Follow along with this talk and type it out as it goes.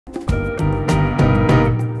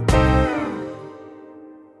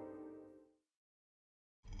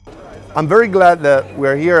I'm very glad that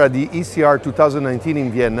we're here at the ECR 2019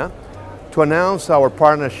 in Vienna to announce our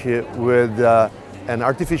partnership with an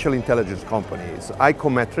artificial intelligence company. It's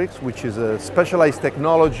Icometrix, which is a specialized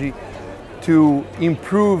technology to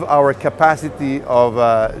improve our capacity of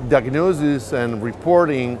diagnosis and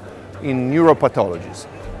reporting in neuropathologies.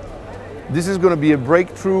 This is going to be a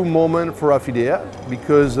breakthrough moment for Affidea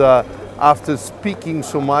because after speaking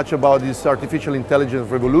so much about this artificial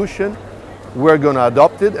intelligence revolution, we're going to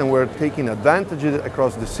adopt it and we're taking advantage of it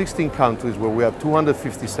across the 16 countries where we have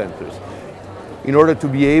 250 centers in order to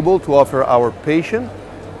be able to offer our patient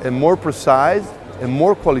a more precise, a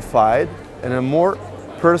more qualified, and a more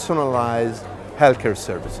personalized healthcare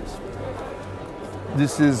services.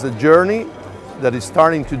 This is a journey that is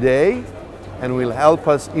starting today and will help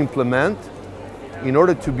us implement in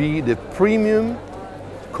order to be the premium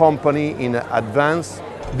company in advanced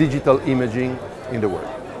digital imaging in the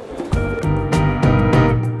world.